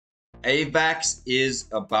AVAX is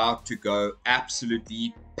about to go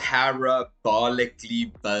absolutely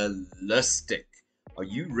parabolically ballistic. Are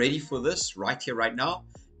you ready for this right here, right now?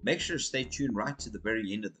 Make sure to stay tuned right to the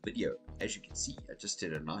very end of the video. As you can see, I just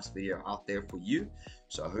did a nice video out there for you.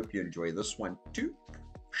 So I hope you enjoy this one too.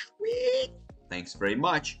 Sweet. Thanks very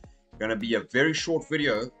much. Going to be a very short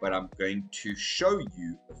video, but I'm going to show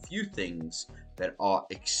you a few things that are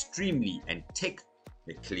extremely and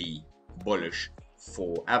technically bullish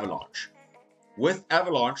for Avalanche. With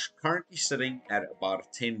Avalanche currently sitting at about a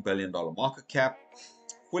 $10 billion market cap,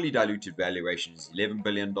 fully diluted valuation is $11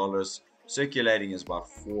 billion, circulating is about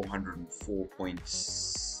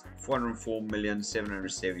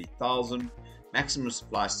 404,770,000, maximum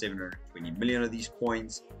supply 720 million of these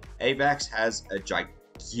coins. AVAX has a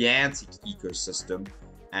gigantic ecosystem,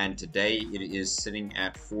 and today it is sitting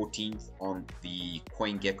at 14th on the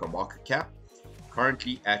CoinGecko market cap,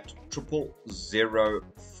 currently at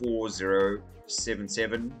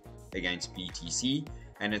 0.004077 against BTC,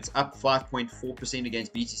 and it's up 5.4%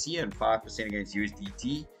 against BTC and 5% against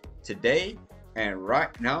USDT today. And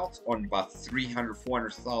right now it's on about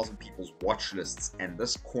 400,000 people's watch lists, and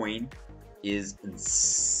this coin is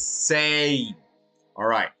insane. All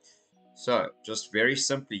right, so just very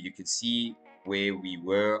simply, you can see where we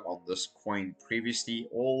were on this coin previously,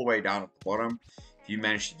 all the way down at the bottom. If you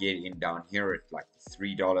manage to get in down here at like the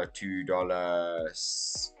 $3,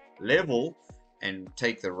 $2 level and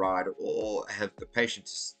take the ride, or have the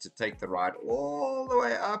patience to take the ride all the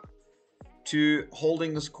way up to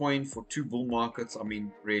holding this coin for 2 bull markets. I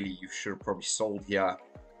mean, really, you should have probably sold here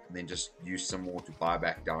and then just use some more to buy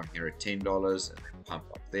back down here at $10 and then pump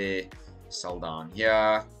up there, sell down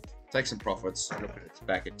here, take some profits. Look at it, it's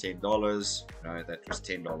back at $10. You know, that was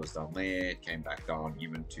 $10 down there. It came back down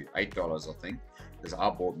even to $8, I think, because I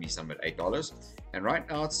bought me some at $8, and right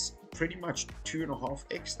now it's pretty much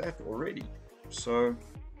 2.5x that already. So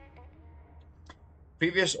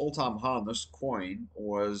previous all-time high on this coin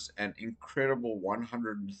was an incredible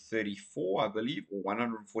 134, I believe, or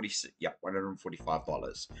 146. Yeah,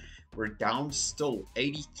 $145. We're down still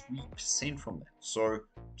 83% from that. So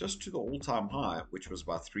just to the all-time high, which was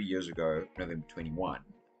about 3 years ago, November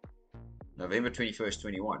 21st,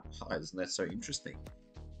 21. Oh, isn't that so interesting?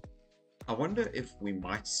 I wonder if we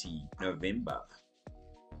might see November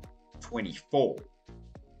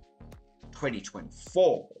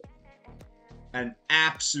 2024, an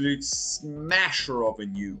absolute smasher of a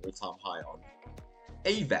new all-time high on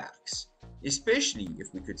AVAX, especially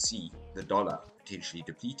if we could see the dollar potentially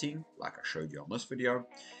depleting, like I showed you on this video,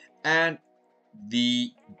 and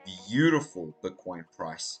the beautiful Bitcoin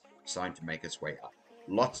price starting to make its way up.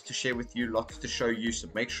 Lots to share with you, lots to show you, so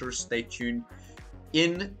make sure to stay tuned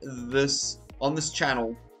on this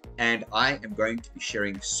channel. And I am going to be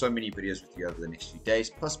sharing so many videos with you over the next few days,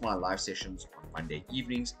 plus my live sessions on Monday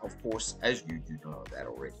evenings, of course, as you do know that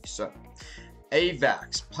already. So,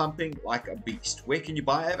 AVAX, pumping like a beast. Where can you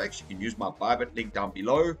buy AVAX? You can use my Bybit link down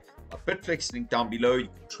below, my Bitflex link down below. You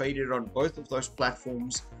can trade it on both of those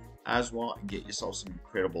platforms as well and get yourself some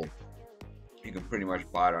incredible. You can pretty much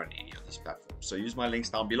buy it on any of these platforms. So use my links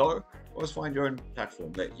down below. Always find your own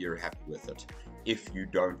platform that you're happy with it if you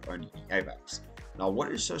don't own AVAX. Now,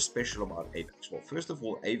 what is so special about AVAX? Well, first of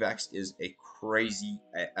all, AVAX is a crazy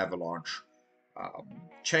Avalanche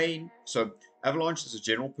chain. So Avalanche is a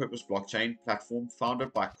general purpose blockchain platform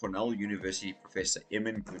founded by Cornell University professor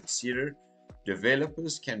Emin Gunsider.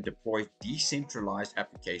 Developers can deploy decentralized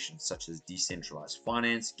applications such as decentralized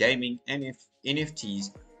finance, gaming, and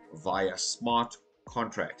NFTs via smart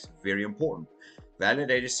contracts. Very important.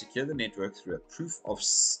 Validators secure the network through a proof of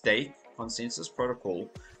stake consensus protocol,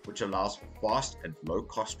 which allows for fast and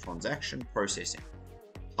low-cost transaction processing.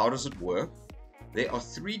 How does it work? There are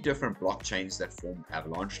 3 different blockchains that form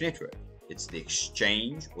Avalanche network. It's the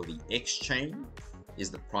exchange, or the X-chain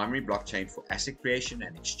is the primary blockchain for asset creation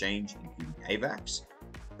and exchange, including AVAX.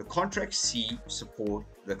 The contract C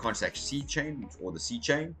chain, or the C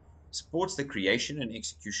chain, supports the creation and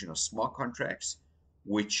execution of smart contracts,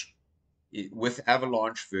 which with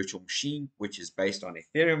Avalanche Virtual Machine, which is based on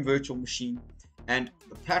Ethereum Virtual Machine, and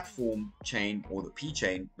the platform chain, or the P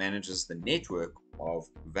chain, manages the network of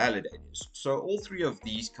validators. So all 3 of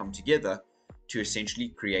these come together to essentially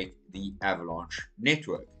create the Avalanche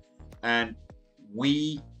network. And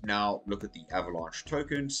we now look at the Avalanche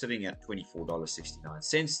token sitting at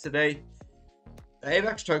 $24.69 today. The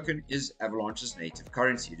AVAX token is Avalanche's native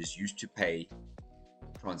currency. It is used to pay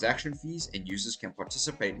transaction fees, and users can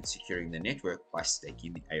participate in securing the network by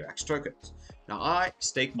staking the AVAX tokens. Now, I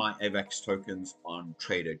stake my AVAX tokens on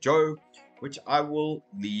Trader Joe, which I will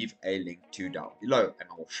leave a link to down below, and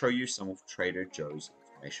I will show you some of Trader Joe's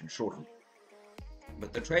information shortly.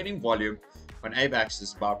 But the trading volume on AVAX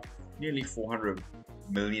is about nearly $400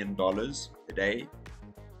 million a day,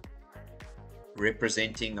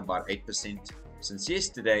 representing about 8% since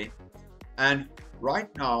yesterday. And right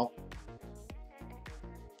now,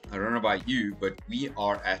 I don't know about you, but we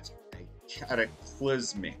are at a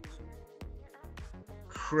cataclysmic,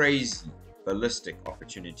 crazy, ballistic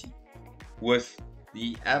opportunity with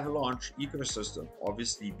the Avalanche ecosystem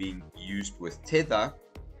obviously being used with Tether.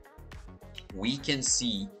 We can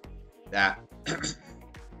see that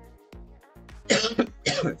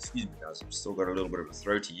excuse me guys, I've still got a little bit of a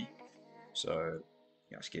throaty, so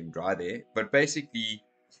yeah, it's getting dry there. But basically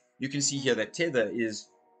you can see here that Tether is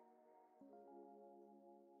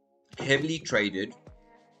heavily traded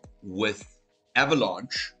with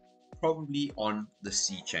Avalanche, probably on the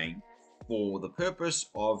C chain, for the purpose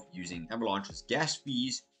of using Avalanche's gas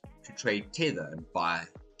fees to trade Tether and buy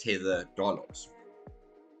Tether dollars.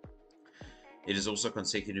 It is also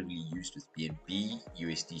consecutively used with BNB,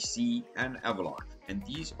 USDC, and Avalanche, and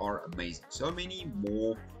these are amazing. So many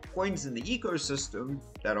more coins in the ecosystem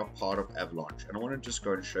that are part of Avalanche, and I want to just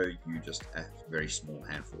go and show you just a very small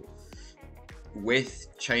handful. With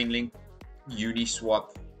Chainlink,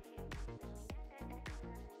 Uniswap,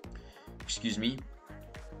 excuse me,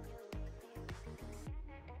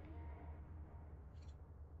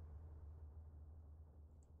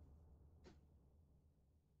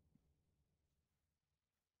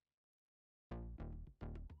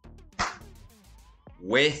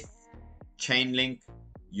 with Chainlink,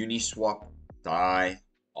 Uniswap, DAI,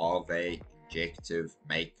 Aave, Injective,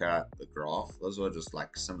 Maker, the Graph. Those are just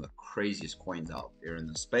like some of the craziest coins out there in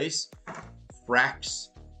the space. Frax,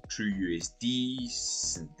 TrueUSD,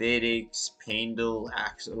 Synthetics, Pendle,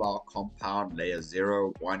 APLHA, Compound, Layer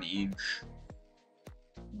 0, 1 inch,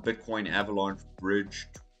 Bitcoin Avalanche,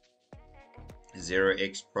 Bridged,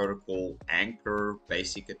 0x Protocol, Anchor,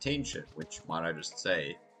 Basic Attention, which might I just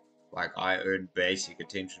say, like I earn basic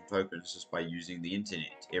attention tokens just by using the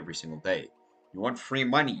internet every single day. You want free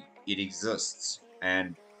money? It exists,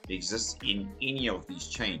 and it exists in any of these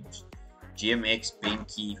chains. GMX,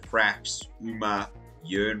 Benki, Frax, UMA,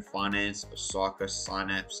 Yearn Finance, Osaka,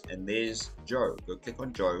 Synapse, and there's Joe. Go click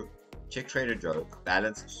on Joe, check Trader Joe,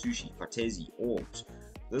 Balance, Sushi, Cartesi, Orbs.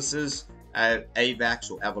 This is AVAX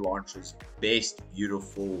or Avalanche's best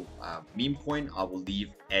beautiful meme coin. I will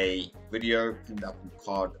leave a video pinned up in the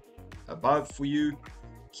card above for you.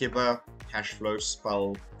 Kiba, Hashflow,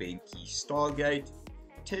 Spell, Benki, Stargate,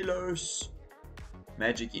 Telos,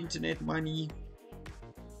 Magic Internet Money,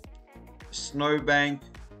 Snowbank,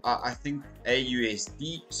 I think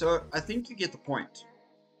AUSD. So I think you get the point.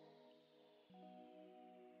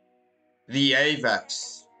 The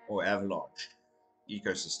AVAX or Avalanche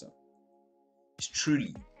ecosystem is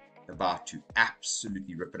truly about to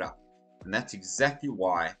absolutely rip it up. And that's exactly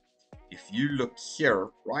why, if you look here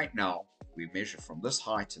right now, we measure from this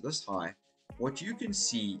high to this high, what you can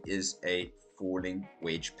see is a falling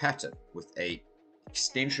wedge pattern with a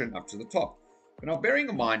extension up to the top. But now, bearing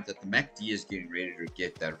in mind that the MACD is getting ready to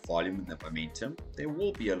get that volume and that momentum, there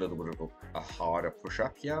will be a little bit of a harder push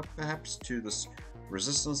up here, perhaps to this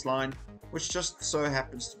resistance line, which just so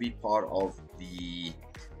happens to be part of the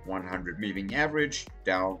 100 moving average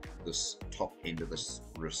down this top end of this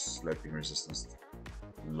sloping resistance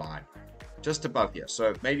line, just above here.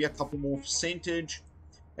 So maybe a couple more percentage,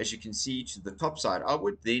 as you can see, to the top side. I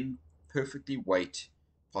would then perfectly wait,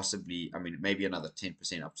 possibly, I mean, maybe another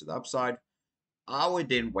 10% up to the upside. I would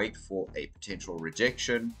then wait for a potential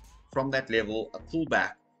rejection from that level, a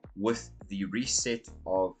pullback with the reset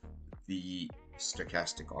of the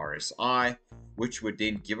stochastic RSI, which would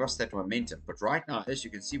then give us that momentum. But right now, as you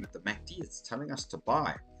can see with the MACD, it's telling us to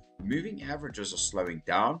buy. The moving averages are slowing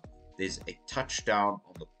down. There's a touchdown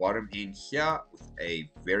on the bottom end here with a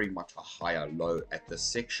very much a higher low at this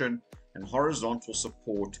section, and horizontal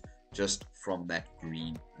support just from that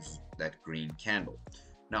green candle.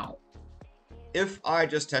 Now, if I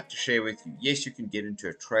just had to share with you, yes, you can get into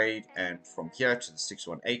a trade, and from here to the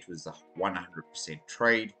 618 was the 100%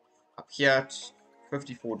 trade. Up here to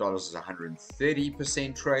 $54 is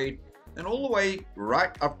 130% trade, and all the way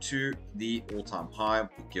right up to the all-time high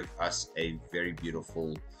will give us a very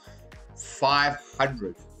beautiful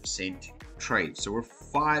 500% trade. So we're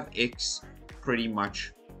 5x pretty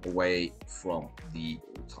much away from the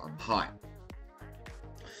all-time high.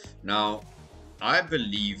 Now, I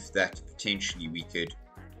believe that potentially we could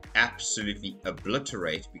absolutely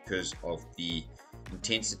obliterate, because of the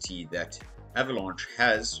intensity that Avalanche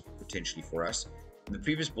has potentially for us. In the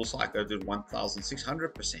previous bull cycle, I did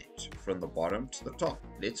 1,600% from the bottom to the top.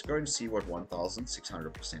 Let's go and see what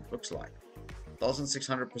 1,600% looks like.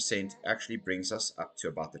 1,600% actually brings us up to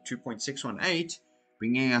about the 2.618,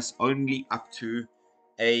 bringing us only up to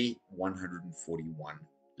a 141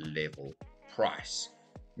 level price.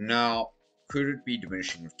 Now, could it be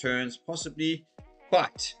diminishing returns? Possibly,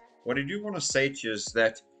 but what I do want to say to you is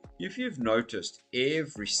that if you've noticed,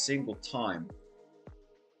 every single time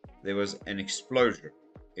there was an explosion,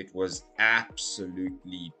 it was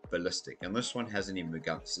absolutely ballistic. And this one hasn't even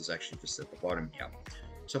begun. This is actually just at the bottom here.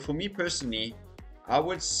 So for me personally, I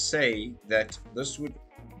would say that this would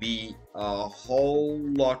be a whole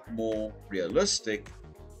lot more realistic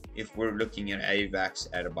if we're looking at AVAX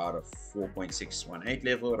at about a 4.618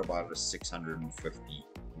 level at about a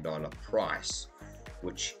 $650 price,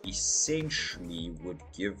 which essentially would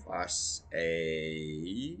give us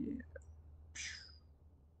a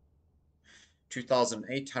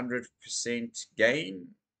 2,800% gain,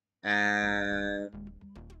 and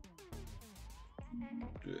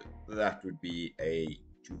that would be a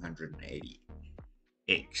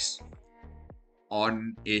 280x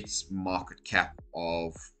on its market cap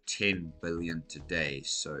of 10 billion today.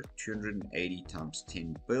 So 280 times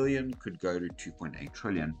 10 billion could go to 2.8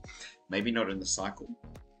 trillion. Maybe not in the cycle,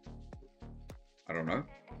 I don't know,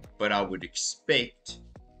 but I would expect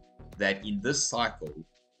that in this cycle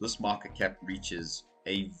this market cap reaches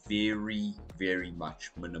a very, very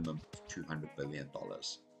much minimum of $200 billion.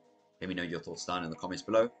 Let me know your thoughts down in the comments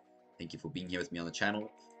below. Thank you for being here with me on the channel.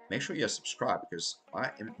 Make sure you're subscribed, because I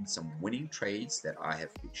am in some winning trades that I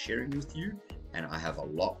have been sharing with you, and I have a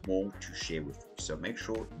lot more to share with you. So make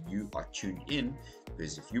sure you are tuned in,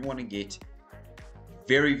 because if you want to get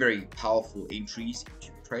very, very powerful entries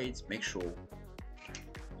into trades, make sure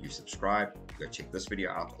you subscribe. Go check this video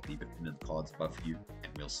out. I'll leave it in the cards above for you,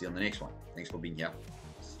 and we'll see you on the next one. Thanks for being here.